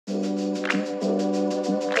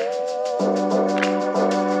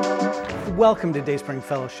Welcome to Dayspring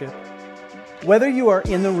Fellowship. Whether you are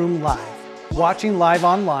in the room live, watching live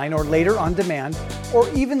online or later on demand, or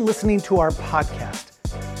even listening to our podcast,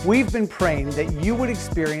 we've been praying that you would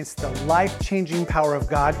experience the life-changing power of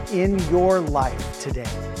God in your life today.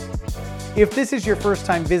 If this is your first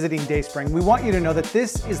time visiting Dayspring, we want you to know that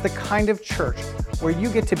this is the kind of church where you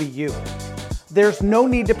get to be you. There's no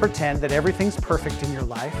need to pretend that everything's perfect in your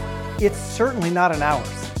life. It's certainly not in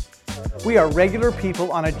ours. We are regular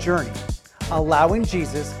people on a journey, allowing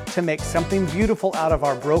Jesus to make something beautiful out of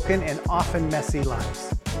our broken and often messy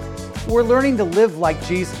lives. We're learning to live like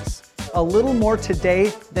Jesus, a little more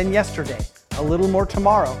today than yesterday, a little more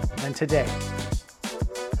tomorrow than today.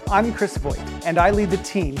 I'm Chris Voigt, and I lead the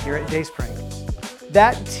team here at Dayspring.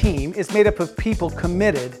 That team is made up of people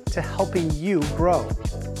committed to helping you grow.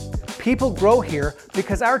 People grow here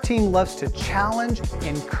because our team loves to challenge,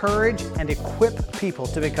 encourage, and equip people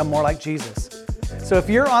to become more like Jesus. So if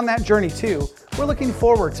you're on that journey too, we're looking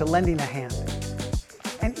forward to lending a hand.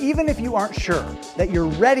 And even if you aren't sure that you're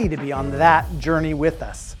ready to be on that journey with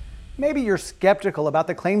us, maybe you're skeptical about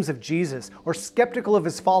the claims of Jesus or skeptical of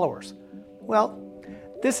his followers, well,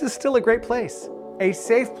 this is still a great place, a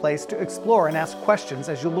safe place to explore and ask questions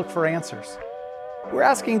as you look for answers. We're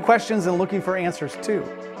asking questions and looking for answers too.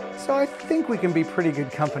 So I think we can be pretty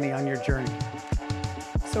good company on your journey.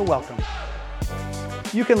 So welcome.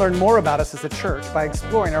 You can learn more about us as a church by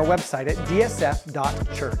exploring our website at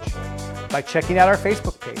dsf.church, by checking out our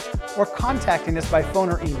Facebook page, or contacting us by phone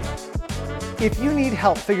or email. If you need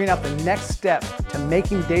help figuring out the next step to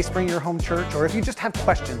making Dayspring your home church, or if you just have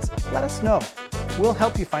questions, let us know. We'll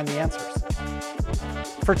help you find the answers.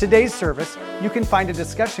 For today's service, you can find a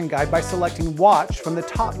discussion guide by selecting Watch from the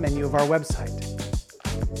top menu of our website.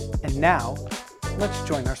 And now, let's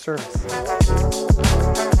join our service.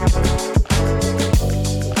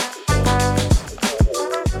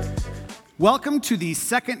 Welcome to the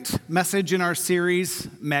second message in our series,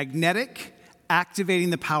 Magnetic, Activating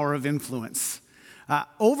the Power of Influence.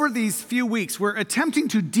 Over these few weeks, we're attempting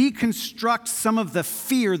to deconstruct some of the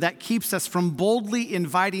fear that keeps us from boldly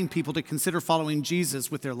inviting people to consider following Jesus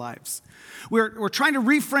with their lives. We're trying to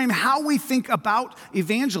reframe how we think about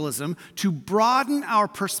evangelism to broaden our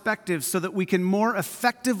perspective so that we can more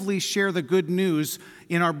effectively share the good news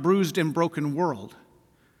in our bruised and broken world.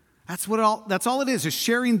 That's all it is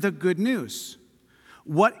sharing the good news.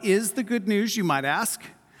 What is the good news, you might ask?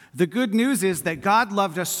 The good news is that God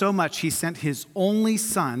loved us so much, he sent his only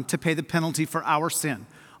son to pay the penalty for our sin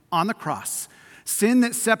on the cross. Sin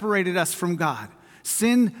that separated us from God.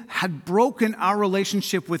 Sin had broken our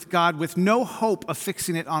relationship with God with no hope of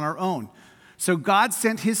fixing it on our own. So God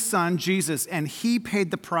sent his son, Jesus, and he paid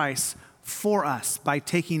the price for us by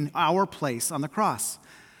taking our place on the cross.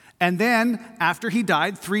 And then, after he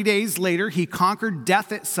died, 3 days later, he conquered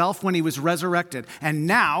death itself when he was resurrected. And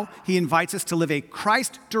now, he invites us to live a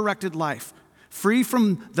Christ-directed life, free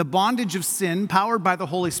from the bondage of sin, powered by the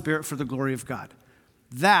Holy Spirit for the glory of God.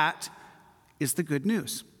 That is the good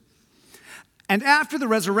news. And after the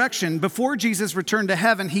resurrection, before Jesus returned to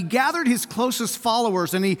heaven, he gathered his closest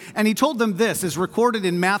followers, and he told them this, as recorded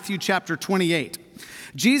in Matthew chapter 28.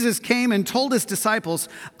 Jesus came and told his disciples,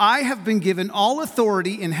 "I have been given all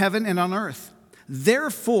authority in heaven and on earth.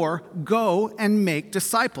 Therefore, go and make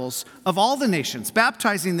disciples of all the nations,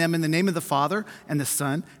 baptizing them in the name of the Father and the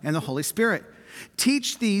Son and the Holy Spirit.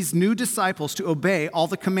 Teach these new disciples to obey all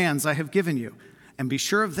the commands I have given you. And be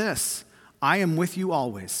sure of this, I am with you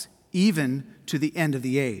always, even to the end of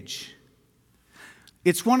the age."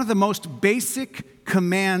 It's one of the most basic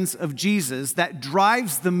commands of Jesus that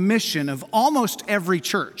drives the mission of almost every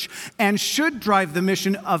church and should drive the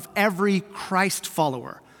mission of every Christ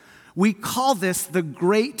follower. We call this the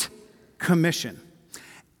Great Commission.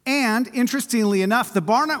 And interestingly enough, the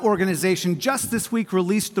Barna organization just this week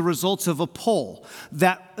released the results of a poll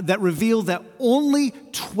that revealed that only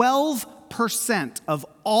 12% of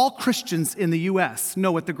all Christians in the U.S.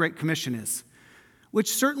 know what the Great Commission is,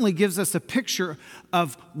 which certainly gives us a picture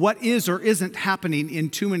of what is or isn't happening in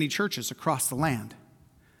too many churches across the land.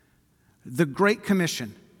 The Great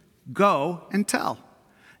Commission, go and tell,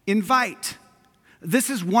 invite. This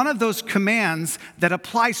is one of those commands that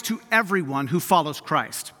applies to everyone who follows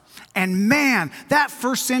Christ. And man, that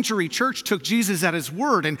first century church took Jesus at his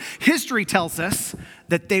word, and history tells us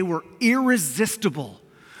that they were irresistible.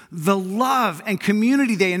 The love and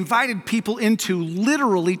community they invited people into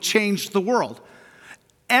literally changed the world.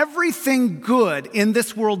 Everything good in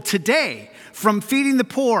this world today, from feeding the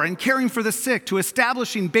poor and caring for the sick to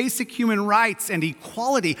establishing basic human rights and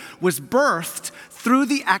equality, was birthed through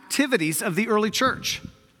the activities of the early church.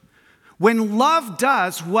 When love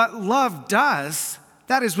does what love does,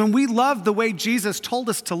 that is, when we love the way Jesus told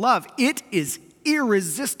us to love, it is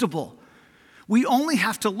irresistible. We only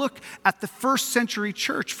have to look at the first century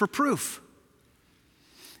church for proof.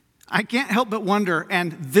 I can't help but wonder,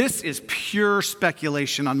 and this is pure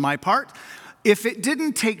speculation on my part, if it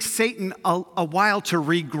didn't take Satan a while to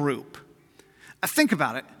regroup. Think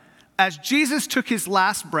about it. As Jesus took his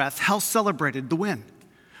last breath, hell celebrated the win.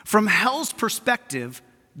 From hell's perspective,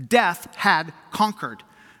 death had conquered.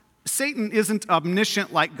 Satan isn't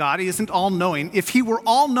omniscient like God. He isn't all-knowing. If he were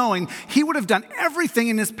all-knowing, he would have done everything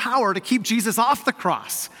in his power to keep Jesus off the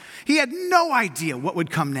cross. He had no idea what would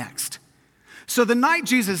come next. So the night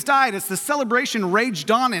Jesus died, as the celebration raged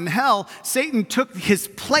on in hell, Satan took his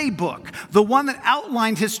playbook, the one that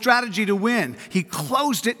outlined his strategy to win. He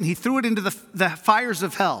closed it and he threw it into the fires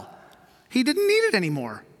of hell. He didn't need it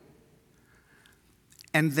anymore.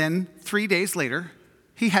 And then 3 days later,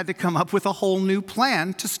 he had to come up with a whole new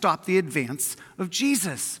plan to stop the advance of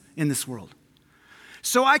Jesus in this world.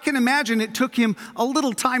 So I can imagine it took him a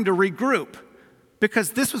little time to regroup,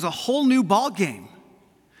 because this was a whole new ball game.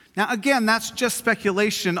 Now, again, that's just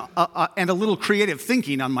speculation and a little creative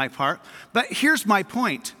thinking on my part, but here's my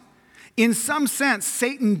point. In some sense,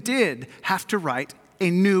 Satan did have to write a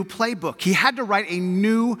new playbook. He had to write a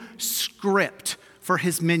new script for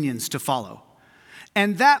his minions to follow.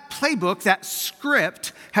 And that playbook, that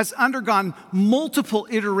script, has undergone multiple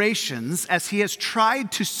iterations as he has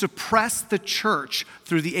tried to suppress the church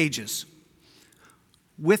through the ages,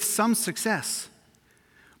 with some success.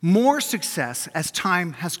 More success as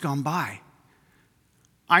time has gone by.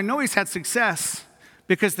 I know he's had success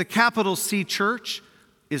because the capital C church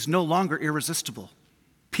is no longer irresistible.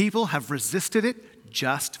 People have resisted it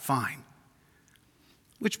just fine.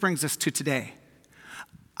 Which brings us to today.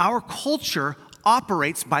 Our culture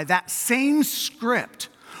operates by that same script.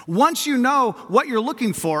 Once you know what you're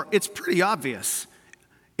looking for, it's pretty obvious.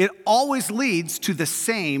 It always leads to the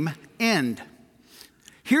same end.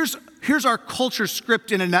 Here's our culture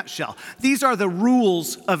script in a nutshell. These are the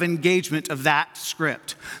rules of engagement of that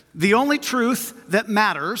script. The only truth that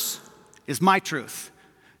matters is my truth.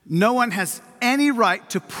 No one has any right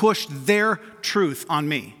to push their truth on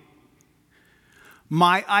me.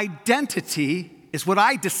 My identity is what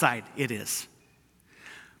I decide it is.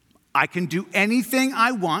 I can do anything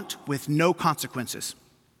I want with no consequences.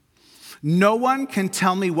 No one can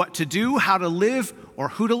tell me what to do, how to live, or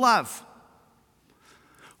who to love.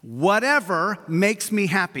 Whatever makes me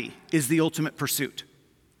happy is the ultimate pursuit.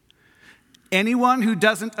 Anyone who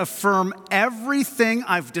doesn't affirm everything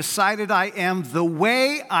I've decided I am the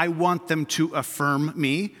way I want them to affirm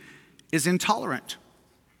me is intolerant.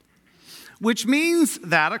 Which means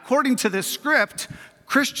that, according to this script,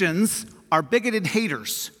 Christians are bigoted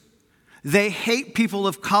haters. They hate people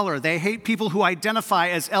of color. They hate people who identify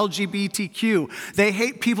as LGBTQ. They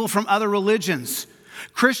hate people from other religions.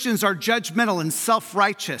 Christians are judgmental and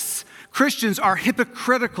self-righteous. Christians are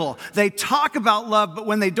hypocritical. They talk about love, but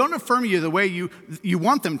when they don't affirm you the way you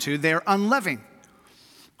want them to, they're unloving.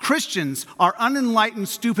 Christians are unenlightened,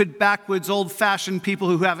 stupid, backwoods, old-fashioned people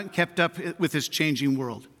who haven't kept up with this changing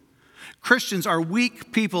world. Christians are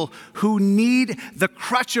weak people who need the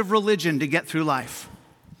crutch of religion to get through life.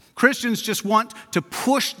 Christians just want to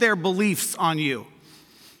push their beliefs on you.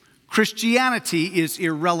 Christianity is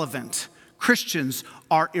irrelevant. Christians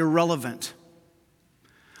are irrelevant.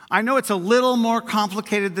 I know it's a little more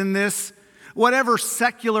complicated than this. Whatever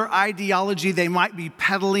secular ideology they might be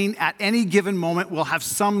peddling at any given moment will have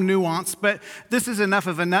some nuance, but this is enough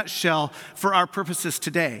of a nutshell for our purposes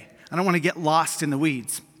today. I don't want to get lost in the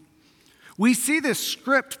weeds. We see this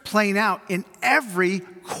script playing out in every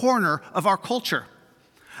corner of our culture.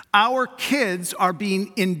 Our kids are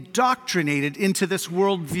being indoctrinated into this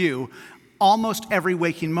worldview almost every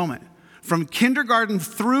waking moment. From kindergarten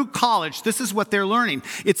through college, this is what they're learning.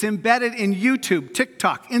 It's embedded in YouTube,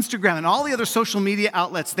 TikTok, Instagram, and all the other social media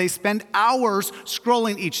outlets. They spend hours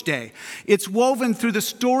scrolling each day. It's woven through the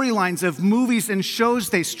storylines of movies and shows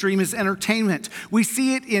they stream as entertainment. We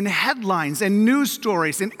see it in headlines and news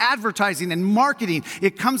stories, in advertising and marketing.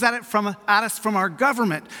 It comes at us from our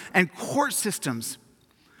government and court systems.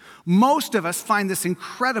 Most of us find this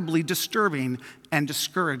incredibly disturbing and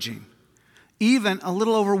discouraging, even a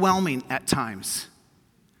little overwhelming at times.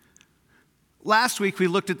 Last week, we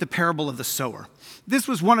looked at the parable of the sower. This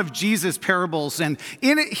was one of Jesus' parables, and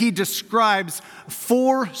in it, he describes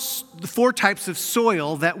four types of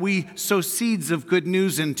soil that we sow seeds of good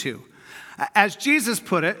news into. As Jesus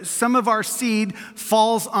put it, some of our seed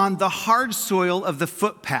falls on the hard soil of the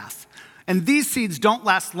footpath. And these seeds don't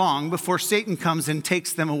last long before Satan comes and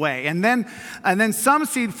takes them away. And then some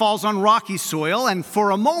seed falls on rocky soil, and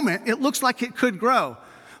for a moment, it looks like it could grow.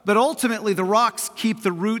 But ultimately, the rocks keep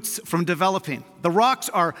the roots from developing. The rocks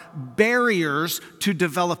are barriers to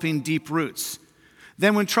developing deep roots.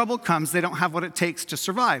 Then when trouble comes, they don't have what it takes to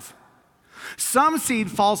survive. Some seed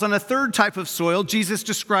falls on a third type of soil. Jesus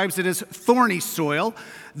describes it as thorny soil.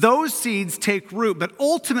 Those seeds take root, but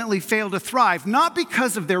ultimately fail to thrive, not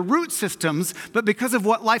because of their root systems, but because of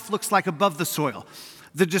what life looks like above the soil.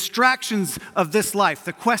 The distractions of this life,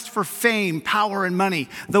 the quest for fame, power, and money,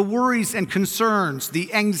 the worries and concerns,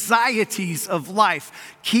 the anxieties of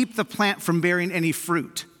life keep the plant from bearing any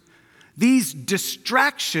fruit. These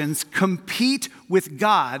distractions compete with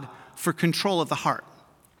God for control of the heart.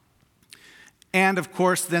 And of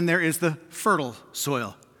course, then there is the fertile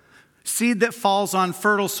soil. Seed that falls on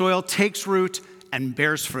fertile soil takes root and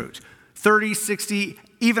bears fruit. 30, 60,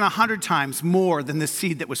 even 100 times more than the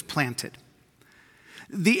seed that was planted.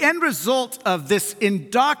 The end result of this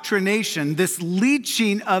indoctrination, this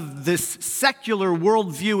leaching of this secular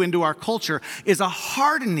worldview into our culture, is a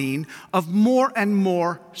hardening of more and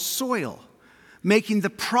more soil, making the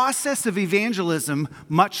process of evangelism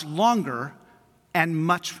much longer and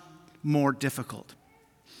much more difficult.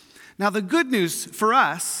 Now, the good news for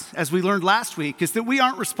us, as we learned last week, is that we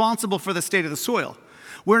aren't responsible for the state of the soil.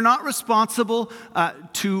 We're not responsible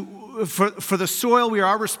for the soil. We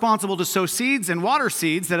are responsible to sow seeds and water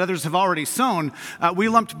seeds that others have already sown. We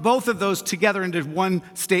lumped both of those together into one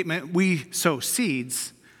statement: we sow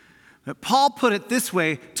seeds. But Paul put it this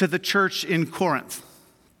way to the church in Corinth.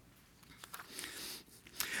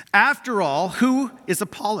 After all, who is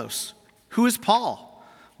Apollos? Who is Paul?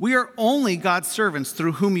 We are only God's servants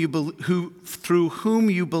through whom you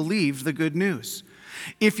believed the good news.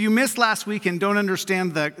 If you missed last week and don't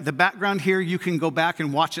understand the background here, you can go back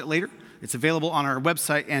and watch it later. It's available on our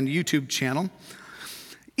website and YouTube channel.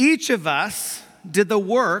 Each of us did the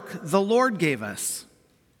work the Lord gave us.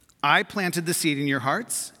 I planted the seed in your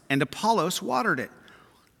hearts, and Apollos watered it.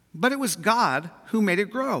 But it was God who made it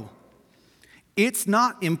grow. It's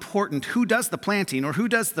not important who does the planting or who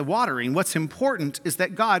does the watering. What's important is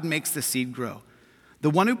that God makes the seed grow. The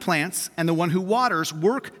one who plants and the one who waters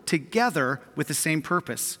work together with the same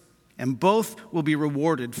purpose, and both will be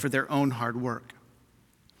rewarded for their own hard work.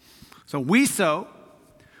 So we sow,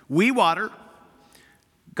 we water,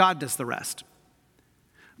 God does the rest.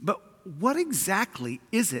 But what exactly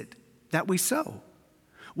is it that we sow?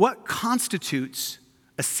 What constitutes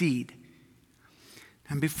a seed?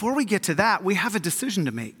 And before we get to that, we have a decision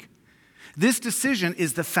to make. This decision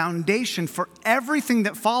is the foundation for everything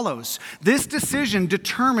that follows. This decision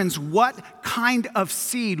determines what kind of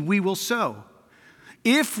seed we will sow.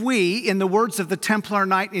 If we, in the words of the Templar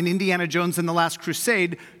Knight in Indiana Jones and the Last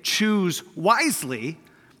Crusade, choose wisely,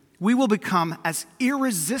 we will become as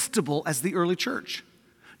irresistible as the early church.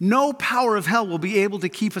 No power of hell will be able to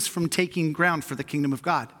keep us from taking ground for the kingdom of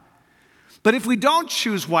God. But if we don't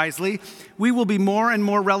choose wisely, we will be more and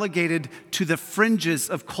more relegated to the fringes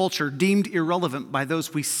of culture, deemed irrelevant by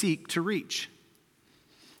those we seek to reach.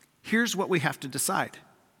 Here's what we have to decide.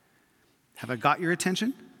 Have I got your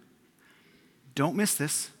attention? Don't miss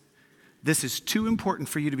this. This is too important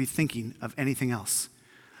for you to be thinking of anything else.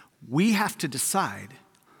 We have to decide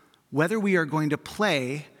whether we are going to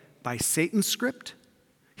play by Satan's script,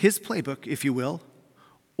 his playbook, if you will,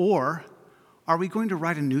 or are we going to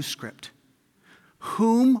write a new script?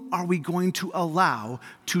 Whom are we going to allow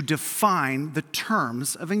to define the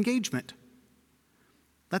terms of engagement?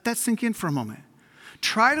 Let that sink in for a moment.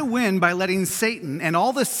 Try to win by letting Satan and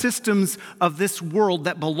all the systems of this world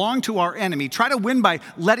that belong to our enemy, try to win by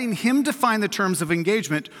letting him define the terms of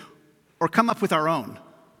engagement, or come up with our own.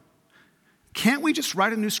 Can't we just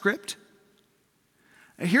write a new script?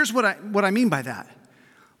 Here's what I mean by that.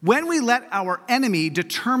 When we let our enemy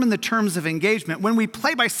determine the terms of engagement, when we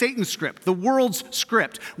play by Satan's script, the world's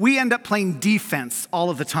script, we end up playing defense all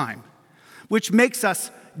of the time, which makes us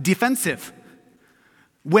defensive.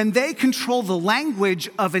 When they control the language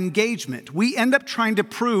of engagement, we end up trying to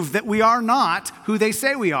prove that we are not who they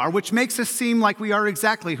say we are, which makes us seem like we are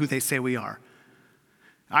exactly who they say we are.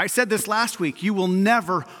 I said this last week, you will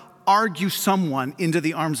never argue someone into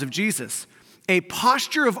the arms of Jesus. A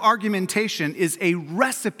posture of argumentation is a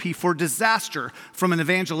recipe for disaster from an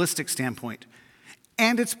evangelistic standpoint.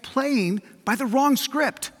 And it's playing by the wrong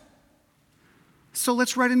script. So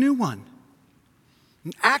let's write a new one.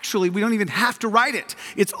 Actually, we don't even have to write it.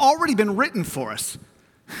 It's already been written for us.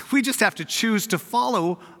 We just have to choose to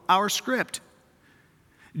follow our script.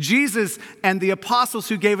 Jesus and the apostles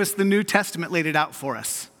who gave us the New Testament laid it out for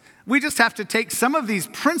us. We just have to take some of these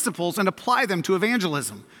principles and apply them to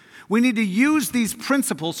evangelism. We need to use these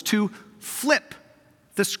principles to flip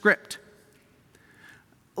the script.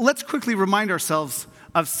 Let's quickly remind ourselves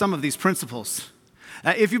of some of these principles.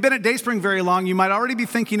 If you've been at Dayspring very long, you might already be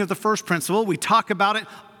thinking of the first principle. We talk about it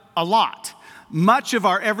a lot. Much of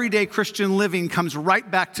our everyday Christian living comes right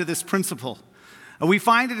back to this principle. We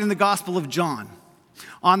find it in the Gospel of John.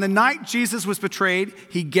 On the night Jesus was betrayed,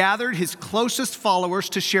 he gathered his closest followers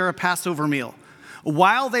to share a Passover meal.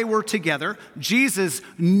 While they were together, Jesus,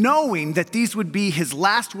 knowing that these would be his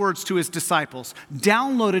last words to his disciples,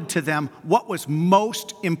 downloaded to them what was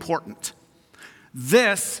most important.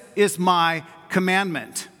 This is my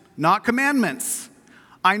commandment, not commandments.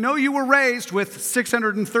 I know you were raised with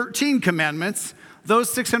 613 commandments.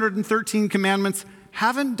 Those 613 commandments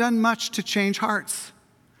haven't done much to change hearts.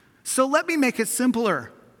 So let me make it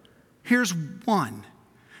simpler. Here's one.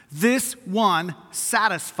 This one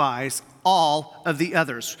satisfies all of the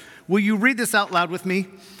others. Will you read this out loud with me?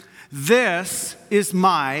 This is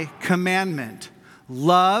my commandment.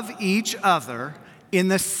 Love each other in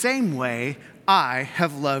the same way I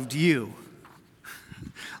have loved you.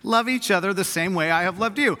 Love each other the same way I have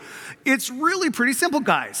loved you. It's really pretty simple,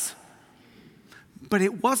 guys. But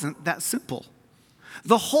it wasn't that simple.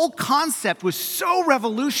 The whole concept was so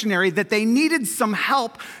revolutionary that they needed some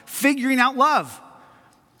help figuring out love.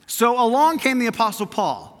 So along came the Apostle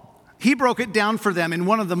Paul. He broke it down for them in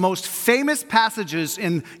one of the most famous passages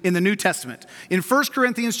in the New Testament. In 1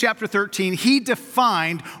 Corinthians chapter 13, he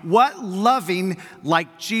defined what loving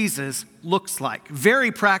like Jesus looks like,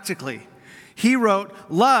 very practically. He wrote,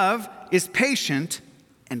 "Love is patient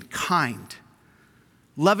and kind.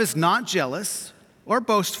 Love is not jealous or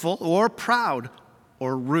boastful or proud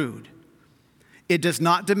or rude. It does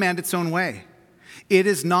not demand its own way. It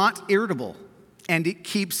is not irritable, and it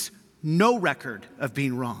keeps no record of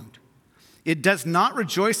being wronged. It does not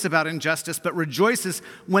rejoice about injustice, but rejoices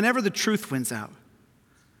whenever the truth wins out.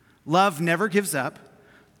 Love never gives up,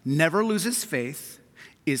 never loses faith,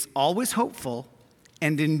 is always hopeful,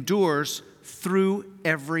 and endures through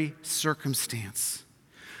every circumstance."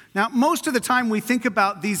 Now, most of the time we think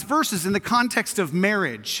about these verses in the context of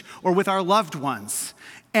marriage or with our loved ones.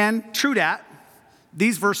 And true dat,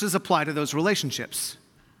 these verses apply to those relationships.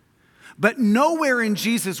 But nowhere in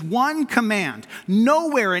Jesus' one command,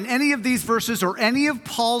 nowhere in any of these verses or any of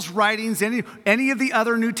Paul's writings, any of the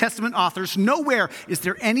other New Testament authors, nowhere is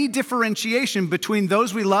there any differentiation between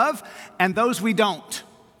those we love and those we don't,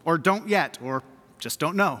 or don't yet, or just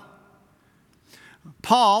don't know.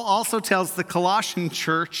 Paul also tells the Colossian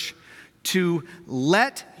church to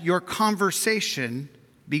let your conversation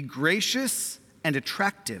be gracious and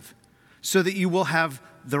attractive so that you will have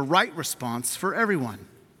the right response for everyone.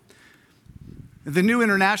 The New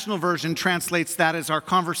International Version translates that as our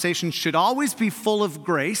conversation should always be full of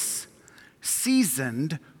grace,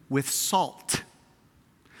 seasoned with salt.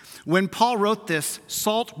 When Paul wrote this,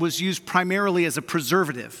 salt was used primarily as a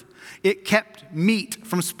preservative. It kept meat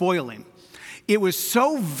from spoiling. It was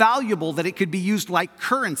so valuable that it could be used like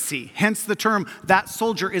currency, hence the term, "that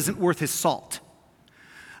soldier isn't worth his salt."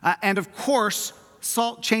 And of course,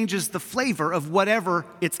 salt changes the flavor of whatever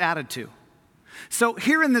it's added to. So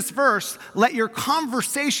here in this verse, let your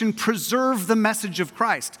conversation preserve the message of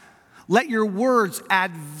Christ. Let your words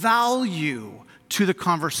add value to the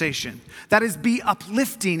conversation. That is, be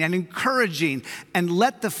uplifting and encouraging, and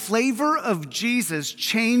let the flavor of Jesus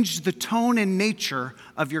change the tone and nature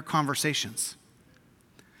of your conversations.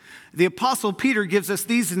 The Apostle Peter gives us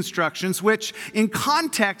these instructions, which in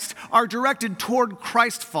context are directed toward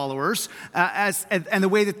Christ followers and the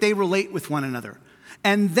way that they relate with one another,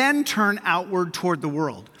 and then turn outward toward the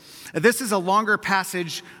world. This is a longer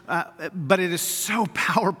passage, but it is so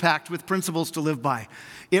power-packed with principles to live by.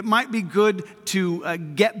 It might be good to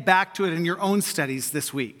get back to it in your own studies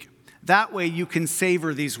this week. That way you can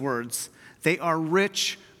savor these words. They are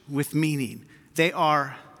rich with meaning. They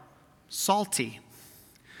are salty.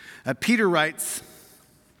 Peter writes,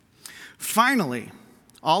 "Finally,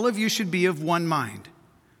 all of you should be of one mind.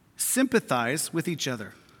 Sympathize with each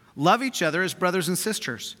other. Love each other as brothers and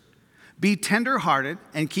sisters. Be tender-hearted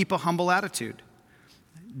and keep a humble attitude.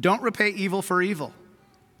 Don't repay evil for evil.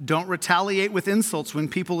 Don't retaliate with insults when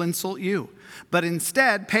people insult you, but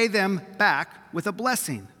instead pay them back with a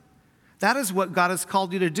blessing. That is what God has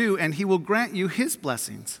called you to do, and he will grant you his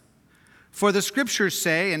blessings. For the scriptures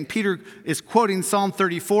say," and Peter is quoting Psalm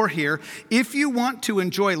 34 here, "if you want to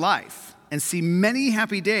enjoy life and see many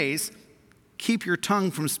happy days, keep your tongue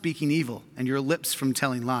from speaking evil and your lips from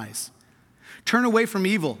telling lies. Turn away from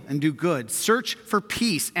evil and do good. Search for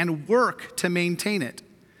peace and work to maintain it.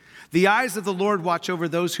 The eyes of the Lord watch over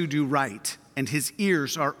those who do right, and his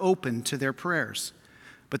ears are open to their prayers.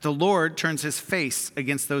 But the Lord turns his face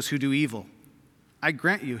against those who do evil. I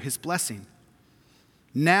grant you his blessing.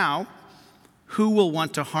 Now, who will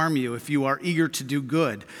want to harm you if you are eager to do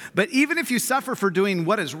good? But even if you suffer for doing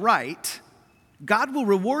what is right, God will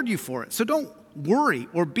reward you for it. So don't worry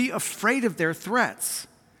or be afraid of their threats.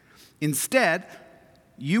 Instead,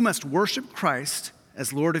 you must worship Christ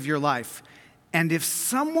as Lord of your life. And if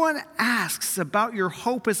someone asks about your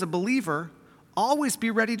hope as a believer, always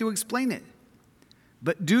be ready to explain it.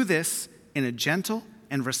 But do this in a gentle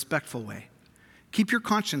and respectful way. Keep your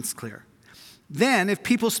conscience clear. Then, if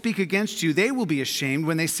people speak against you, they will be ashamed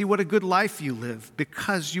when they see what a good life you live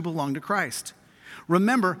because you belong to Christ.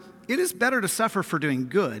 Remember, it is better to suffer for doing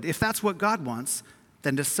good, if that's what God wants,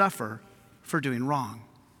 than to suffer for doing wrong.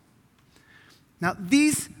 Now,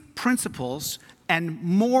 these principles and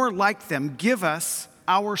more like them give us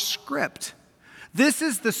our script. This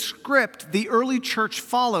is the script the early church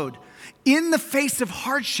followed. In the face of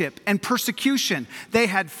hardship and persecution, they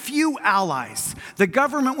had few allies. The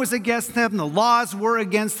government was against them, the laws were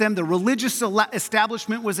against them, the religious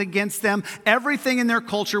establishment was against them, everything in their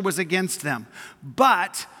culture was against them.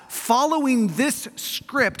 But following this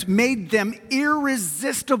script made them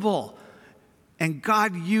irresistible, and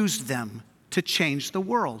God used them to change the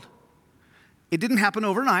world. It didn't happen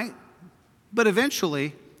overnight, but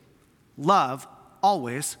eventually, love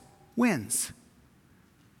always wins.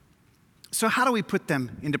 So how do we put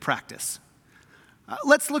them into practice?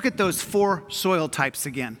 Let's look at those 4 soil types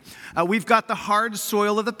again. We've got the hard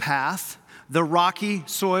soil of the path, the rocky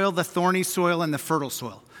soil, the thorny soil, and the fertile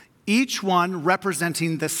soil, each one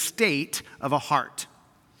representing the state of a heart.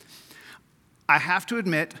 I have to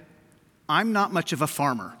admit, I'm not much of a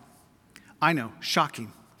farmer. I know,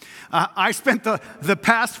 shocking. I spent the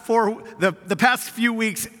past few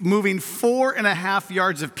weeks moving 4.5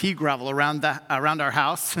 yards of pea gravel around our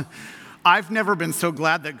house. I've never been so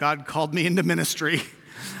glad that God called me into ministry.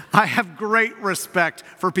 I have great respect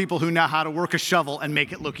for people who know how to work a shovel and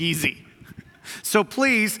make it look easy. So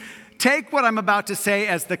please, take what I'm about to say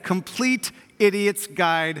as the complete idiot's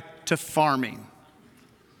guide to farming.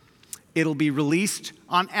 It'll be released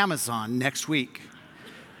on Amazon next week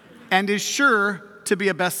and is sure to be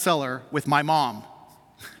a bestseller with my mom.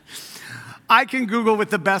 I can Google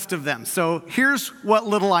with the best of them, so here's what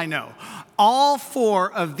little I know. All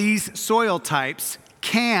 4 of these soil types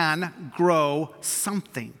can grow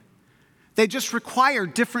something. They just require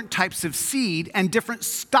different types of seed and different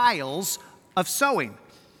styles of sowing.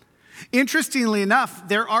 Interestingly enough,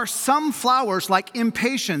 there are some flowers like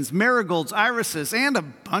impatiens, marigolds, irises, and a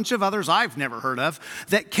bunch of others I've never heard of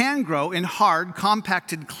that can grow in hard,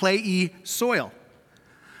 compacted, clayey soil.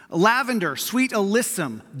 Lavender, sweet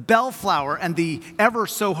alyssum, bellflower, and the ever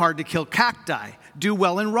so hard to kill cacti do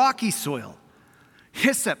well in rocky soil.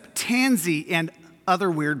 Hyssop, tansy, and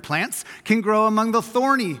other weird plants can grow among the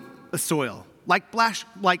thorny soil, like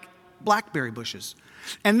blackberry bushes.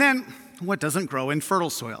 And then, what doesn't grow in fertile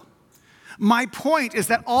soil? My point is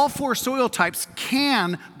that all 4 soil types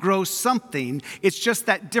can grow something. It's just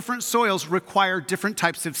that different soils require different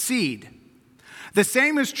types of seed. The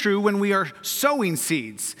same is true when we are sowing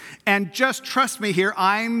seeds. And just trust me here,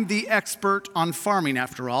 I'm the expert on farming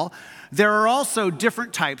after all. There are also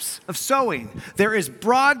different types of sowing. There is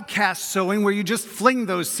broadcast sowing where you just fling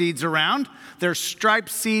those seeds around. There's stripe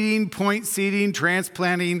seeding, point seeding,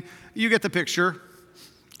 transplanting. You get the picture.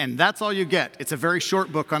 And that's all you get. It's a very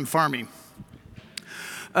short book on farming.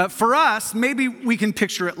 For us, maybe we can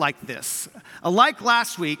picture it like this. Like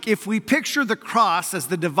last week, if we picture the cross as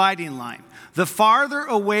the dividing line, the farther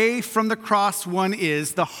away from the cross one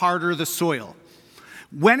is, the harder the soil.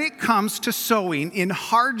 When it comes to sowing in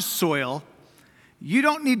hard soil, you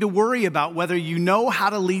don't need to worry about whether you know how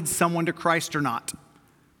to lead someone to Christ or not.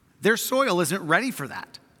 Their soil isn't ready for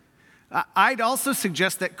that. I'd also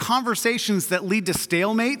suggest that conversations that lead to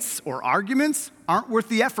stalemates or arguments aren't worth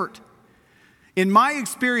the effort. In my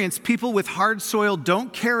experience, people with hard soil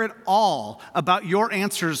don't care at all about your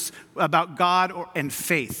answers about God and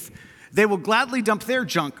faith. They will gladly dump their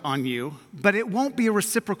junk on you, but it won't be a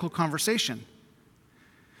reciprocal conversation.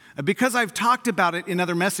 Because I've talked about it in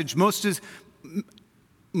other messages,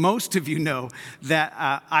 most of you know that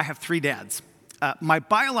I have 3 dads. My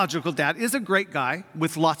biological dad is a great guy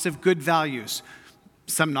with lots of good values.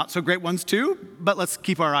 Some not so great ones too, but let's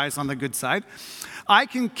keep our eyes on the good side. I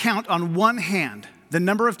can count on one hand the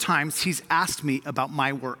number of times he's asked me about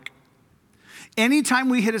my work. Anytime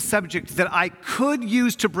we hit a subject that I could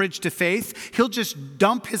use to bridge to faith, he'll just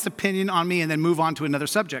dump his opinion on me and then move on to another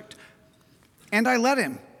subject. And I let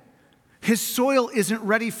him. His soil isn't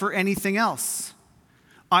ready for anything else.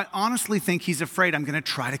 I honestly think he's afraid I'm going to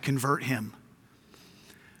try to convert him.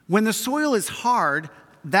 When the soil is hard,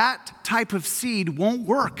 that type of seed won't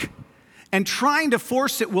work. And trying to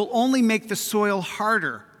force it will only make the soil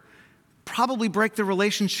harder, probably break the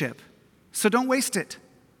relationship. So don't waste it.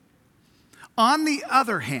 On the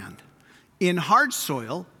other hand, in hard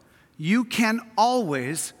soil, you can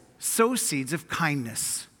always sow seeds of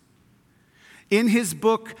kindness. In his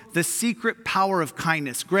book, The Secret Power of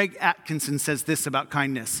Kindness, Greg Atkinson says this about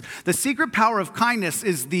kindness. The secret power of kindness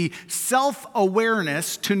is the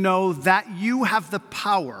self-awareness to know that you have the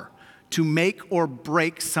power to make or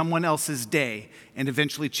break someone else's day and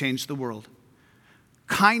eventually change the world.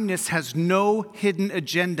 Kindness has no hidden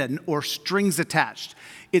agenda or strings attached.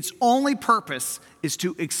 Its only purpose is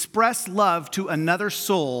to express love to another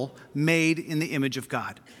soul made in the image of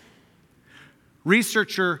God.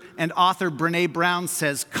 Researcher and author Brené Brown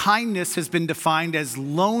says kindness has been defined as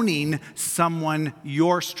loaning someone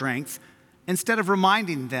your strength instead of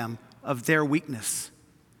reminding them of their weakness.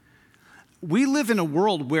 We live in a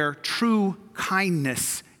world where true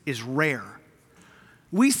kindness is rare.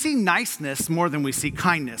 We see niceness more than we see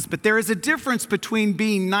kindness, but there is a difference between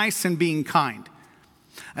being nice and being kind.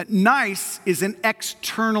 Nice is an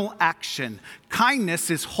external action. Kindness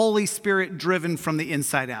is Holy Spirit driven from the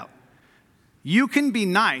inside out. You can be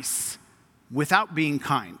nice without being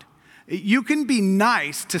kind. You can be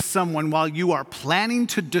nice to someone while you are planning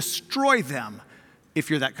to destroy them, if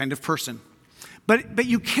you're that kind of person. But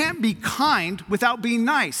you can't be kind without being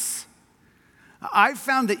nice. I've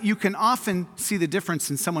found that you can often see the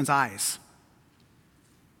difference in someone's eyes.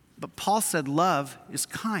 But Paul said love is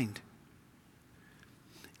kind.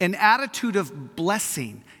 An attitude of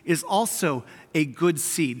blessing is also a good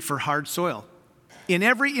seed for hard soil. In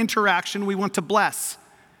every interaction, we want to bless.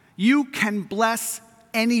 You can bless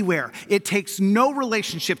anywhere. It takes no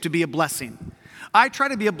relationship to be a blessing. I try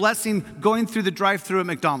to be a blessing going through the drive-thru at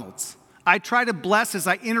McDonald's. I try to bless as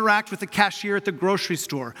I interact with the cashier at the grocery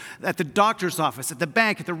store, at the doctor's office, at the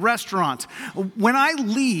bank, at the restaurant. When I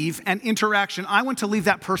leave an interaction, I want to leave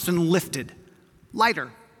that person lifted,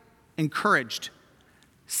 lighter, encouraged,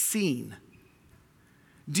 seen.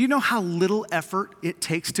 Do you know how little effort it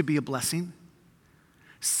takes to be a blessing?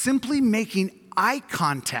 Simply making eye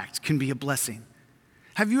contact can be a blessing.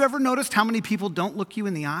 Have you ever noticed how many people don't look you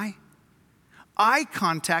in the eye? Eye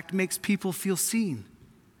contact makes people feel seen.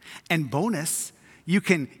 And bonus, you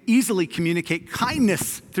can easily communicate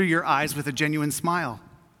kindness through your eyes with a genuine smile.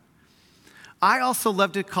 I also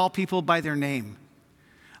love to call people by their name.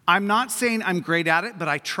 I'm not saying I'm great at it, but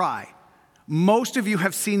I try. Most of you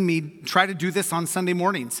have seen me try to do this on Sunday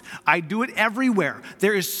mornings. I do it everywhere.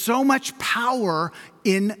 There is so much power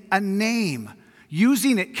in a name.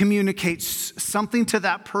 Using it communicates something to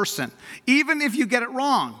that person, even if you get it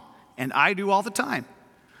wrong, and I do all the time.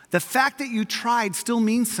 The fact that you tried still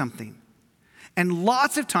means something. And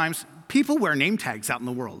lots of times, people wear name tags out in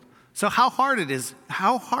the world. So how hard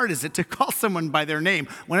is it to call someone by their name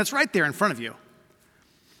when it's right there in front of you?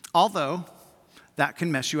 Although, that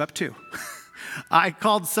can mess you up too. I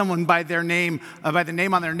called someone by the name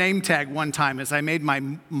on their name tag one time as I made my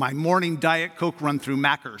morning Diet Coke run through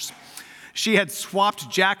Macker's. She had swapped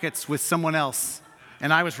jackets with someone else,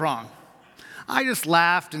 and I was wrong. I just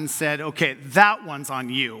laughed and said, okay, that one's on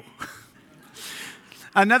you.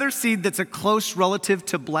 Another seed that's a close relative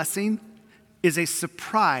to blessing is a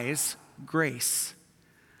surprise grace.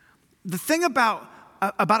 The thing about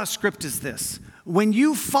a script is this. When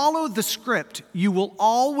you follow the script, you will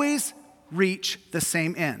always reach the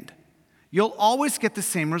same end. You'll always get the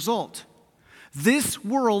same result. This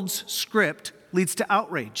world's script leads to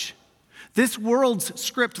outrage. This world's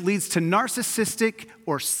script leads to narcissistic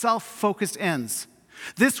or self-focused ends.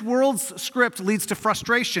 This world's script leads to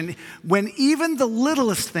frustration when even the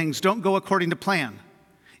littlest things don't go according to plan.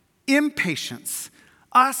 Impatience,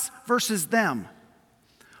 us versus them.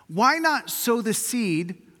 Why not sow the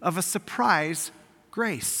seed of a surprise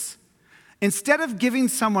grace? Instead of giving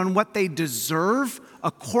someone what they deserve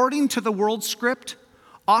according to the world's script,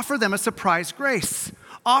 offer them a surprise grace.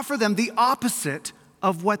 Offer them the opposite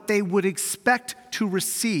of what they would expect to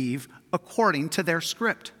receive according to their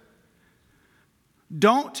script.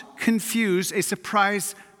 Don't confuse a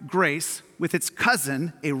surprise grace with its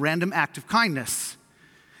cousin, a random act of kindness.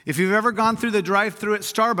 If you've ever gone through the drive-thru at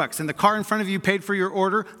Starbucks and the car in front of you paid for your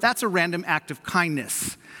order, that's a random act of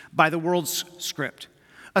kindness by the world's script.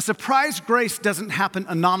 A surprise grace doesn't happen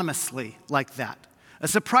anonymously like that. A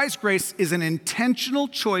surprise grace is an intentional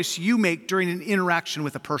choice you make during an interaction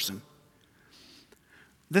with a person.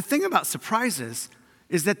 The thing about surprises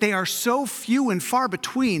is that they are so few and far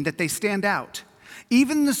between that they stand out.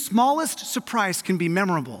 Even the smallest surprise can be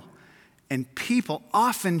memorable, and people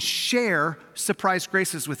often share surprise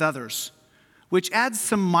graces with others, which adds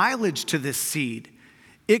some mileage to this seed.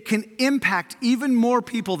 It can impact even more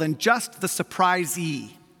people than just the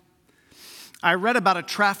surprisee. I read about a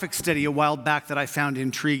traffic study a while back that I found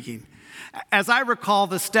intriguing. As I recall,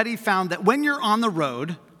 the study found that when you're on the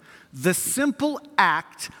road, the simple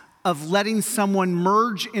act of letting someone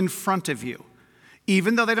merge in front of you,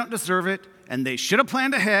 even though they don't deserve it and they should have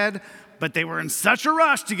planned ahead, but they were in such a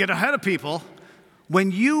rush to get ahead of people,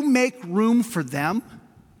 when you make room for them,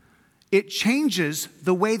 it changes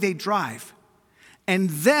the way they drive. And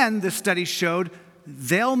then the study showed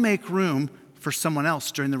they'll make room for someone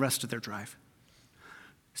else during the rest of their drive.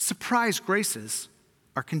 Surprise graces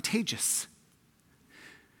are contagious.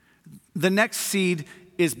 The next seed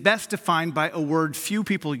is best defined by a word few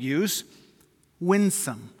people use: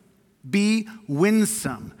 winsome. Be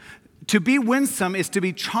winsome. To be winsome is to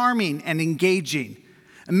be charming and engaging.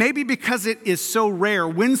 Maybe because it is so rare,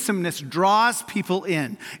 winsomeness draws people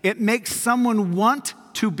in. It makes someone want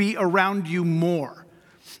to be around you more.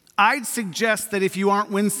 I'd suggest that if you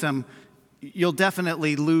aren't winsome, you'll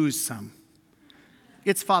definitely lose some.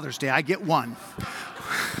 It's Father's Day, I get one.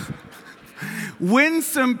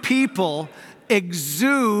 Winsome people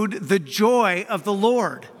exude the joy of the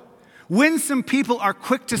Lord. Winsome people are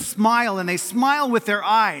quick to smile, and they smile with their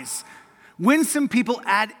eyes. Winsome people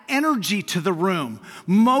add energy to the room.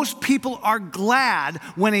 Most people are glad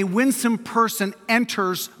when a winsome person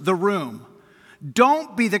enters the room.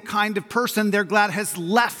 Don't be the kind of person they're glad has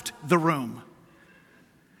left the room.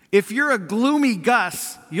 If you're a gloomy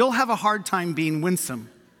Gus, you'll have a hard time being winsome.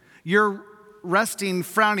 Your resting,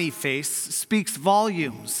 frowny face speaks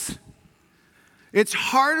volumes. It's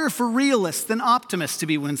harder for realists than optimists to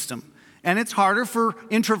be winsome, and it's harder for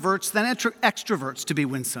introverts than extroverts to be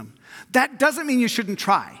winsome. That doesn't mean you shouldn't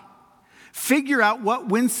try. Figure out what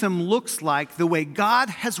winsome looks like the way God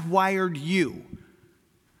has wired you.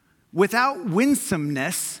 Without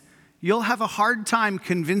winsomeness, you'll have a hard time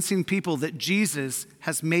convincing people that Jesus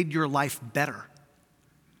has made your life better.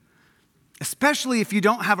 Especially if you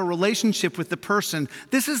don't have a relationship with the person.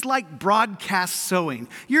 This is like broadcast sowing.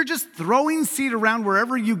 You're just throwing seed around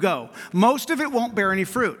wherever you go. Most of it won't bear any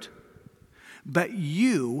fruit. But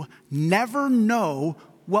you never know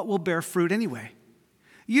what will bear fruit anyway.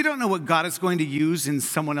 You don't know what God is going to use in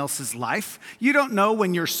someone else's life. You don't know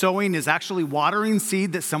when your sowing is actually watering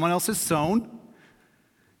seed that someone else has sown.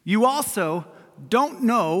 You also don't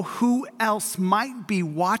know who else might be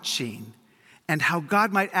watching and how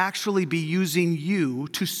God might actually be using you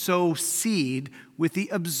to sow seed with the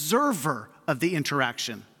observer of the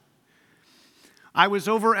interaction. I was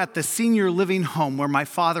over at the senior living home where my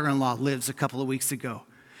father-in-law lives a couple of weeks ago.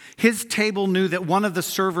 His table knew that one of the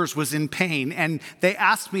servers was in pain, and they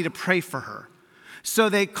asked me to pray for her. So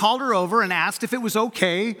they called her over and asked if it was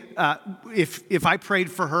okay if I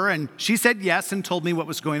prayed for her, and she said yes and told me what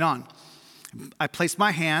was going on. I placed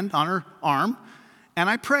my hand on her arm, and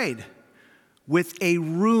I prayed with a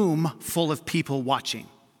room full of people watching.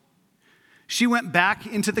 She went back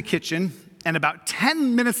into the kitchen, and about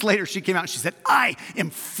 10 minutes later, she came out and she said, "I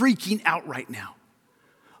am freaking out right now.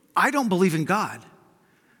 I don't believe in God,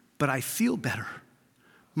 but I feel better.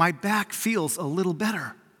 My back feels a little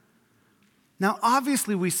better." Now,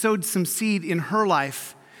 obviously, we sowed some seed in her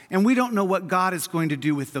life, and we don't know what God is going to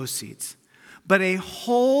do with those seeds. But a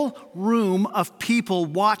whole room of people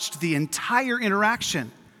watched the entire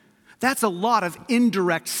interaction. That's a lot of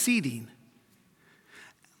indirect seeding.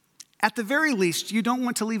 At the very least, you don't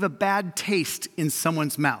want to leave a bad taste in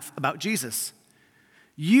someone's mouth about Jesus.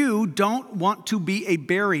 You don't want to be a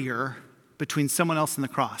barrier between someone else and the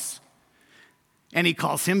cross. And he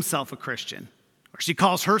calls himself a Christian, or she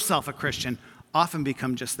calls herself a Christian, often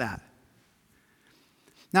become just that.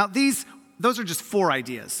 Now, those are just 4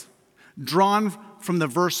 ideas drawn from the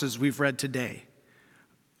verses we've read today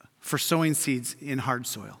for sowing seeds in hard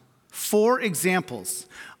soil. 4 examples.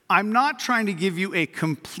 I'm not trying to give you a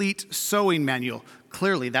complete sowing manual.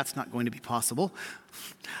 Clearly, that's not going to be possible.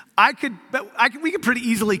 We could pretty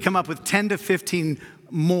easily come up with 10 to 15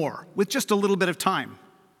 more with just a little bit of time.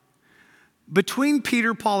 Between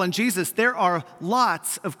Peter, Paul, and Jesus, there are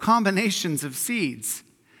lots of combinations of seeds.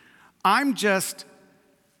 I'm just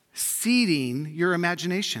seeding your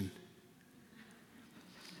imagination.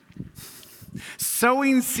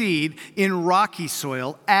 Sowing seed in rocky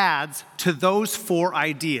soil adds to those 4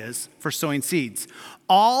 ideas for sowing seeds.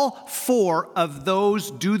 All 4 of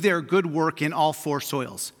those do their good work in all 4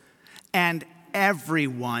 soils, and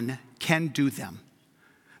everyone can do them.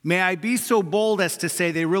 May I be so bold as to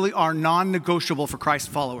say they really are non-negotiable for Christ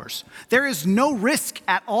followers. There is no risk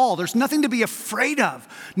at all. There's nothing to be afraid of.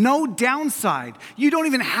 No downside. You don't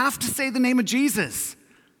even have to say the name of Jesus.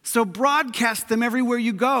 So broadcast them everywhere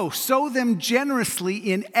you go. Sow them generously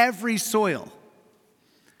in every soil.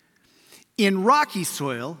 In rocky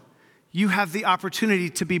soil, you have the opportunity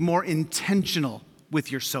to be more intentional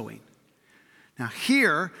with your sowing. Now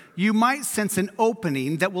here, you might sense an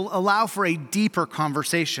opening that will allow for a deeper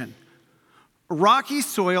conversation. Rocky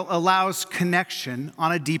soil allows connection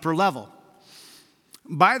on a deeper level.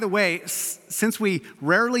 By the way, since we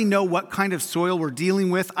rarely know what kind of soil we're dealing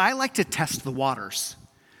with, I like to test the waters.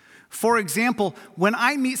 For example, when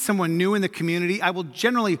I meet someone new in the community, I will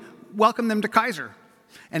generally welcome them to Kaiser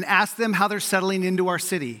and ask them how they're settling into our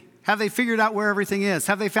city. Have they figured out where everything is?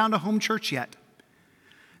 Have they found a home church yet?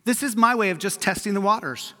 This is my way of just testing the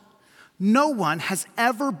waters. No one has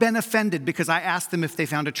ever been offended because I asked them if they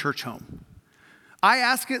found a church home. I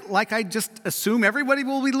ask it like I just assume everybody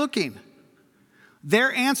will be looking.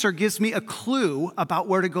 Their answer gives me a clue about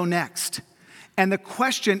where to go next. And the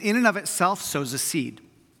question in and of itself sows a seed.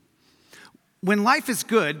 When life is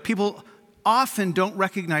good, people often don't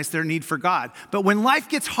recognize their need for God. But when life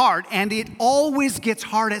gets hard, and it always gets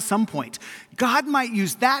hard at some point, God might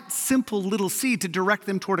use that simple little seed to direct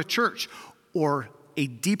them toward a church or a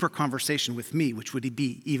deeper conversation with me, which would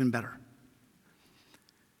be even better.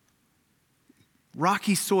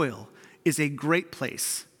 Rocky soil is a great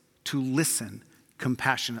place to listen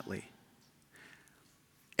compassionately.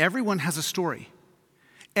 Everyone has a story.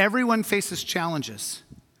 Everyone faces challenges.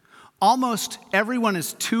 Almost everyone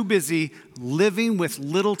is too busy living with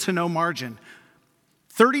little to no margin.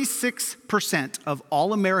 36% of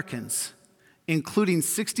all Americans, including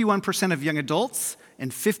 61% of young adults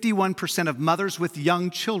and 51% of mothers with young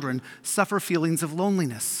children, suffer feelings of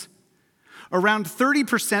loneliness. Around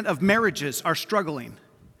 30% of marriages are struggling.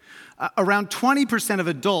 Around 20% of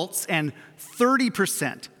adults and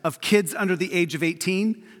 30% of kids under the age of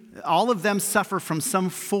 18, all of them suffer from some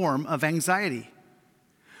form of anxiety.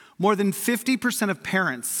 More than 50% of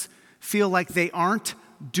parents feel like they aren't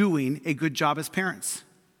doing a good job as parents.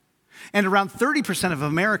 And around 30% of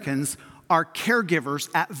Americans are caregivers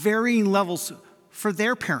at varying levels for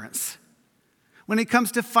their parents. When it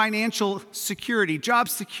comes to financial security, job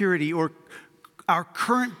security, or our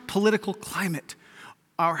current political climate,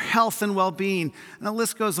 our health and well-being, and the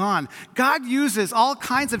list goes on. God uses all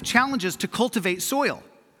kinds of challenges to cultivate soil.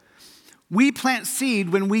 We plant seed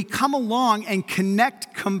when we come along and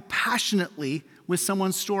connect compassionately with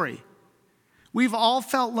someone's story. We've all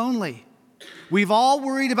felt lonely. We've all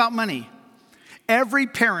worried about money. Every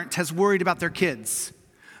parent has worried about their kids.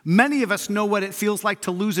 Many of us know what it feels like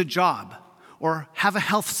to lose a job or have a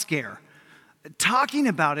health scare. Talking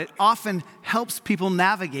about it often helps people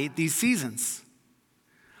navigate these seasons.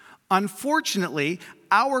 Unfortunately,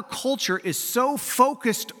 our culture is so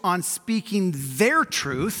focused on speaking their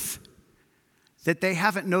truth that they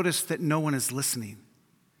haven't noticed that no one is listening,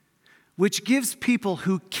 which gives people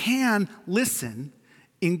who can listen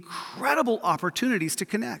incredible opportunities to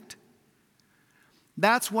connect.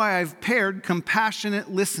 That's why I've paired compassion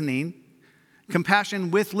with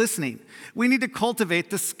listening. We need to cultivate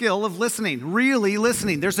the skill of listening, really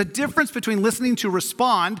listening. There's a difference between listening to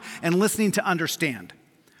respond and listening to understand.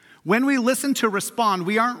 When we listen to respond,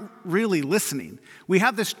 we aren't really listening. We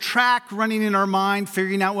have this track running in our mind,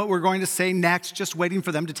 figuring out what we're going to say next, just waiting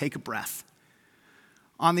for them to take a breath.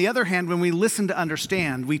 On the other hand, when we listen to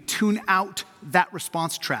understand, we tune out that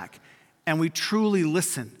response track, and we truly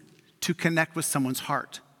listen to connect with someone's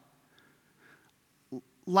heart.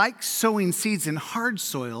 Like sowing seeds in hard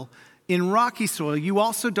soil, in rocky soil, you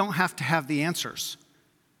also don't have to have the answers.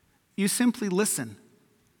 You simply listen,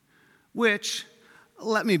 which,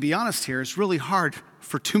 let me be honest here, is really hard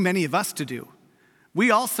for too many of us to do. We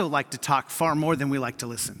also like to talk far more than we like to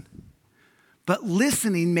listen. But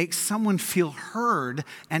listening makes someone feel heard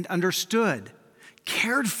and understood,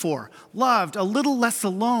 cared for, loved, a little less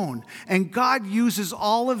alone. And God uses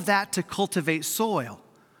all of that to cultivate soil.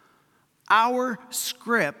 Our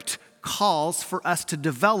script calls for us to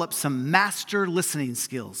develop some master listening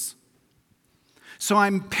skills. So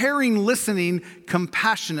I'm pairing listening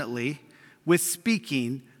compassionately with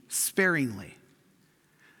speaking sparingly.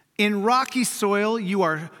 In rocky soil, you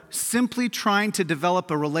are simply trying to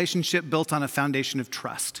develop a relationship built on a foundation of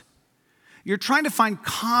trust. You're trying to find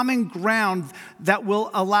common ground that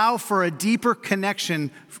will allow for a deeper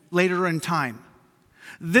connection later in time.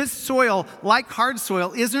 This soil, like hard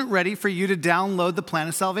soil, isn't ready for you to download the plan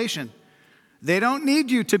of salvation. They don't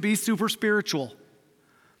need you to be super spiritual.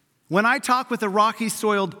 When I talk with a rocky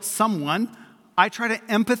soiled someone, I try to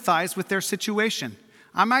empathize with their situation.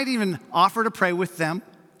 I might even offer to pray with them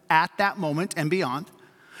at that moment and beyond.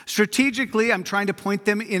 Strategically, I'm trying to point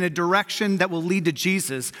them in a direction that will lead to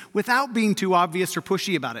Jesus without being too obvious or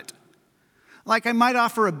pushy about it. Like I might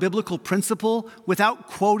offer a biblical principle without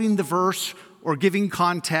quoting the verse or giving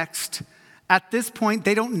context. At this point,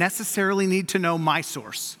 they don't necessarily need to know my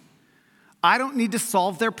source. I don't need to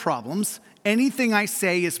solve their problems. Anything I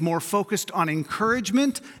say is more focused on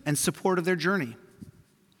encouragement and support of their journey.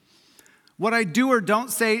 What I do or don't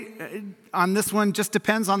say on this one just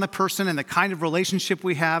depends on the person and the kind of relationship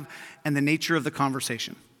we have and the nature of the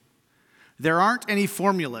conversation. There aren't any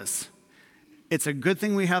formulas. It's a good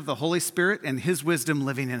thing we have the Holy Spirit and His wisdom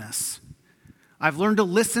living in us. I've learned to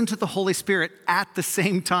listen to the Holy Spirit at the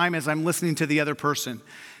same time as I'm listening to the other person.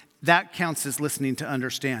 That counts as listening to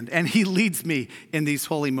understand, and He leads me in these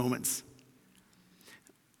holy moments.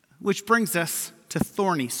 Which brings us to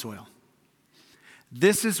thorny soil.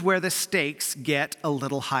 This is where the stakes get a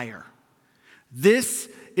little higher. This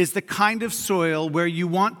is the kind of soil where you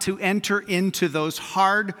want to enter into those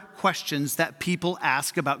hard questions that people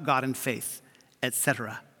ask about God and faith,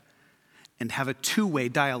 etc., and have a two-way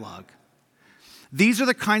dialogue. These are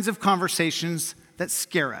the kinds of conversations that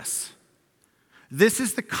scare us. This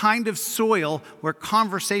is the kind of soil where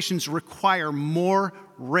conversations require more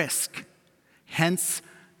risk, hence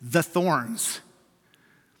the thorns.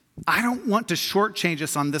 I don't want to shortchange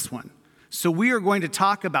us on this one, so we are going to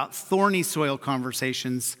talk about thorny soil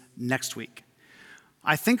conversations next week.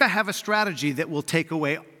 I think I have a strategy that will take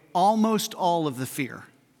away almost all of the fear.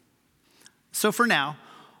 So for now,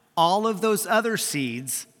 all of those other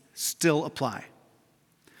seeds still apply,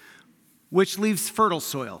 which leaves fertile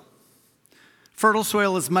soil. Fertile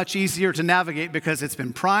soil is much easier to navigate because it's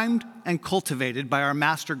been primed and cultivated by our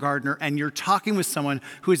master gardener, and you're talking with someone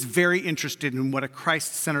who is very interested in what a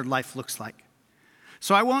Christ-centered life looks like.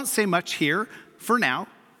 So I won't say much here for now,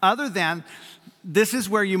 other than this is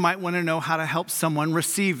where you might want to know how to help someone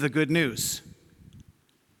receive the good news.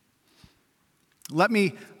 Let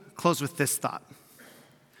me close with this thought.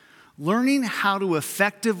 Learning how to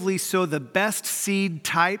effectively sow the best seed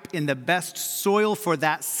type in the best soil for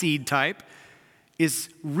that seed type is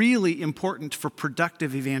really important for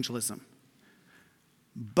productive evangelism.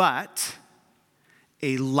 But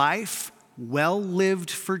a life well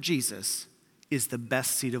lived for Jesus is the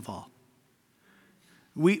best seed of all.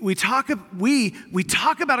 We talk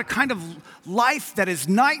about a kind of life that is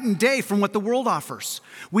night and day from what the world offers.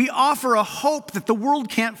 We offer a hope that the world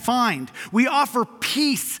can't find. We offer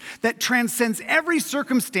peace that transcends every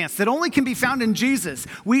circumstance that only can be found in Jesus.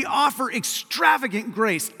 We offer extravagant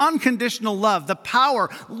grace, unconditional love, the power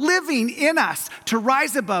living in us to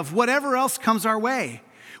rise above whatever else comes our way.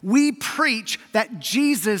 We preach that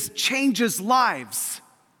Jesus changes lives.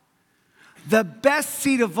 The best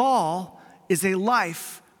seed of all is a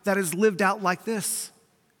life that is lived out like this.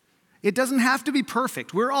 It doesn't have to be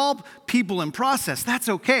perfect. We're all people in process. That's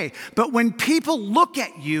okay. But when people look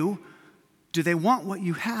at you, do they want what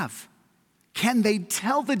you have? Can they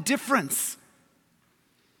tell the difference?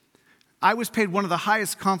 I was paid one of the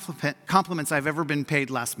highest compliments I've ever been paid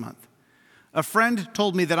last month. A friend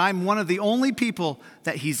told me that I'm one of the only people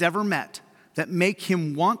that he's ever met that make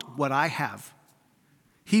him want what I have.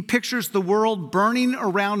 He pictures the world burning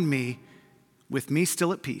around me with me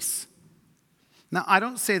still at peace. Now, I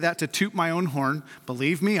don't say that to toot my own horn.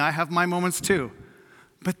 Believe me, I have my moments too.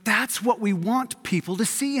 But that's what we want people to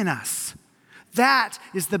see in us. That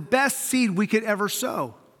is the best seed we could ever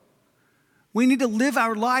sow. We need to live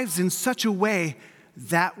our lives in such a way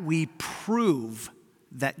that we prove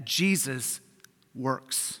that Jesus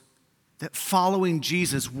works, that following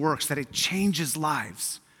Jesus works, that it changes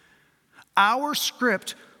lives. Our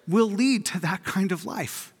script will lead to that kind of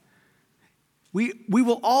life. We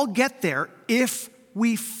will all get there if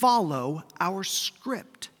we follow our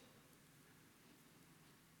script.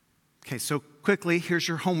 Okay, so quickly, here's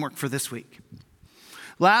your homework for this week.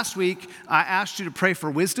 Last week, I asked you to pray for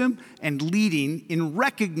wisdom and leading in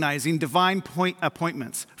recognizing divine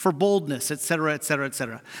appointments, for boldness, etc., etc.,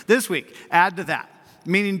 etc. This week, add to that,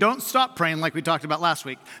 meaning don't stop praying like we talked about last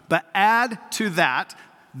week, but add to that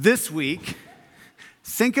this week,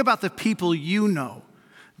 think about the people you know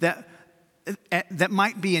that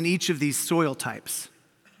might be in each of these soil types,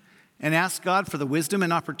 and ask God for the wisdom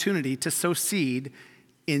and opportunity to sow seed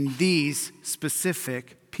in these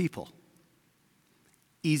specific people.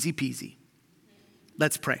 Easy peasy.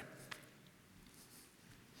 Let's pray.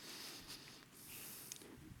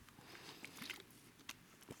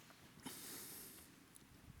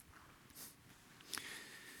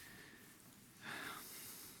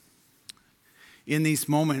 In these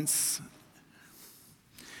moments,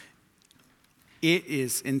 it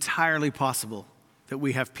is entirely possible that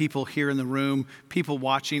we have people here in the room, people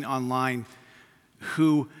watching online,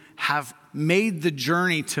 who have made the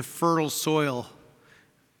journey to fertile soil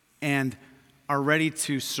and are ready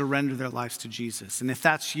to surrender their lives to Jesus. And if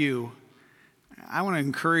that's you, I want to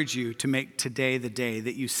encourage you to make today the day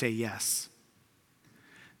that you say yes.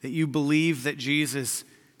 That you believe that Jesus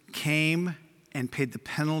came and paid the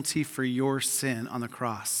penalty for your sin on the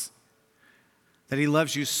cross. That he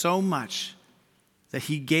loves you so much that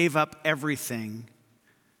he gave up everything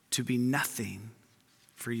to be nothing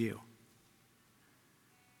for you.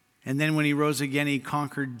 And then when he rose again, he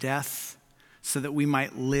conquered death so that we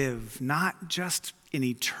might live, not just in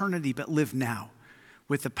eternity, but live now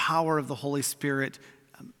with the power of the Holy Spirit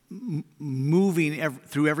moving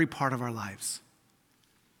through every part of our lives.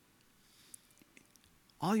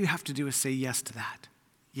 All you have to do is say yes to that.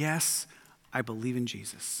 Yes, I believe in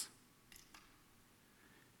Jesus.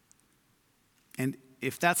 And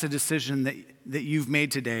if that's a decision that you've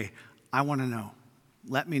made today, I want to know.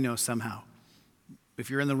 Let me know somehow. If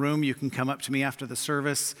you're in the room, you can come up to me after the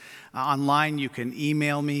service. Online, you can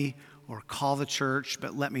email me or call the church,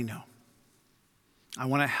 but let me know. I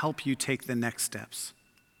want to help you take the next steps.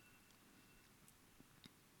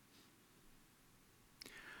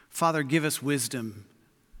 Father, give us wisdom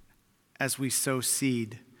as we sow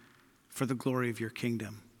seed for the glory of your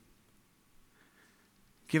kingdom.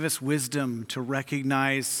 Give us wisdom to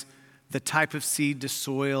recognize the type of seed to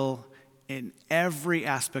soil in every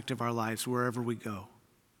aspect of our lives, wherever we go.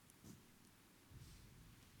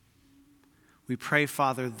 We pray,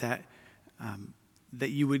 Father, that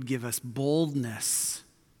you would give us boldness,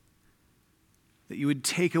 that you would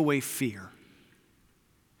take away fear,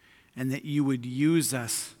 and that you would use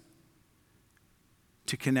us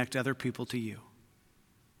to connect other people to you.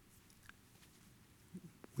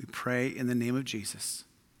 We pray in the name of Jesus.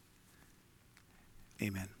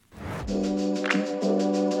 Amen.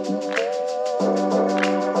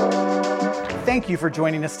 Thank you for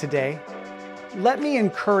joining us today. Let me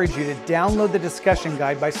encourage you to download the discussion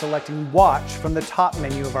guide by selecting Watch from the top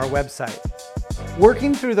menu of our website.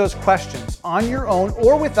 Working through those questions on your own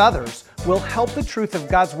or with others will help the truth of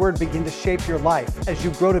God's Word begin to shape your life as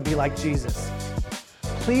you grow to be like Jesus.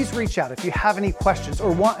 Please reach out if you have any questions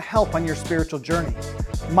or want help on your spiritual journey.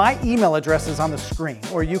 My email address is on the screen,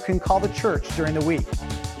 or you can call the church during the week.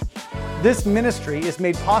 This ministry is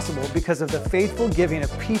made possible because of the faithful giving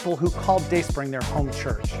of people who called Dayspring their home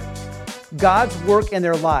church. God's work in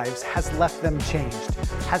their lives has left them changed,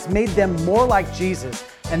 has made them more like Jesus,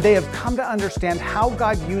 and they have come to understand how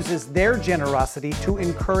God uses their generosity to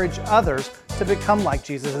encourage others to become like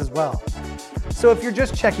Jesus as well. So if you're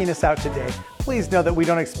just checking us out today, please know that we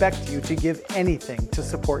don't expect you to give anything to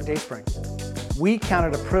support Dayspring. We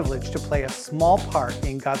count it a privilege to play a small part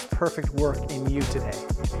in God's perfect work in you today.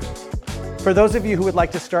 For those of you who would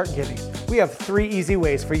like to start giving, we have 3 easy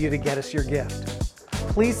ways for you to get us your gift.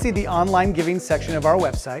 Please see the online giving section of our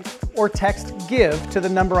website, or text GIVE to the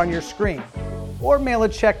number on your screen, or mail a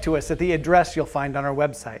check to us at the address you'll find on our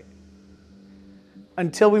website.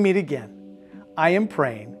 Until we meet again, I am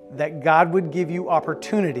praying that God would give you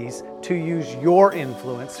opportunities to use your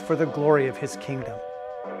influence for the glory of His kingdom.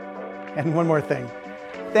 And one more thing.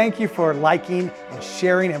 Thank you for liking and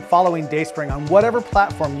sharing and following Dayspring on whatever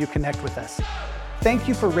platform you connect with us. Thank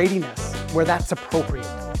you for rating us where that's appropriate.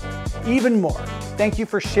 Even more, thank you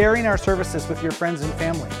for sharing our services with your friends and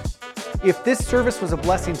family. If this service was a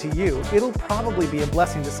blessing to you, it'll probably be a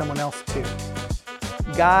blessing to someone else too.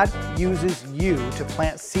 God uses you to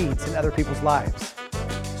plant seeds in other people's lives.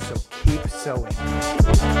 So keep sowing.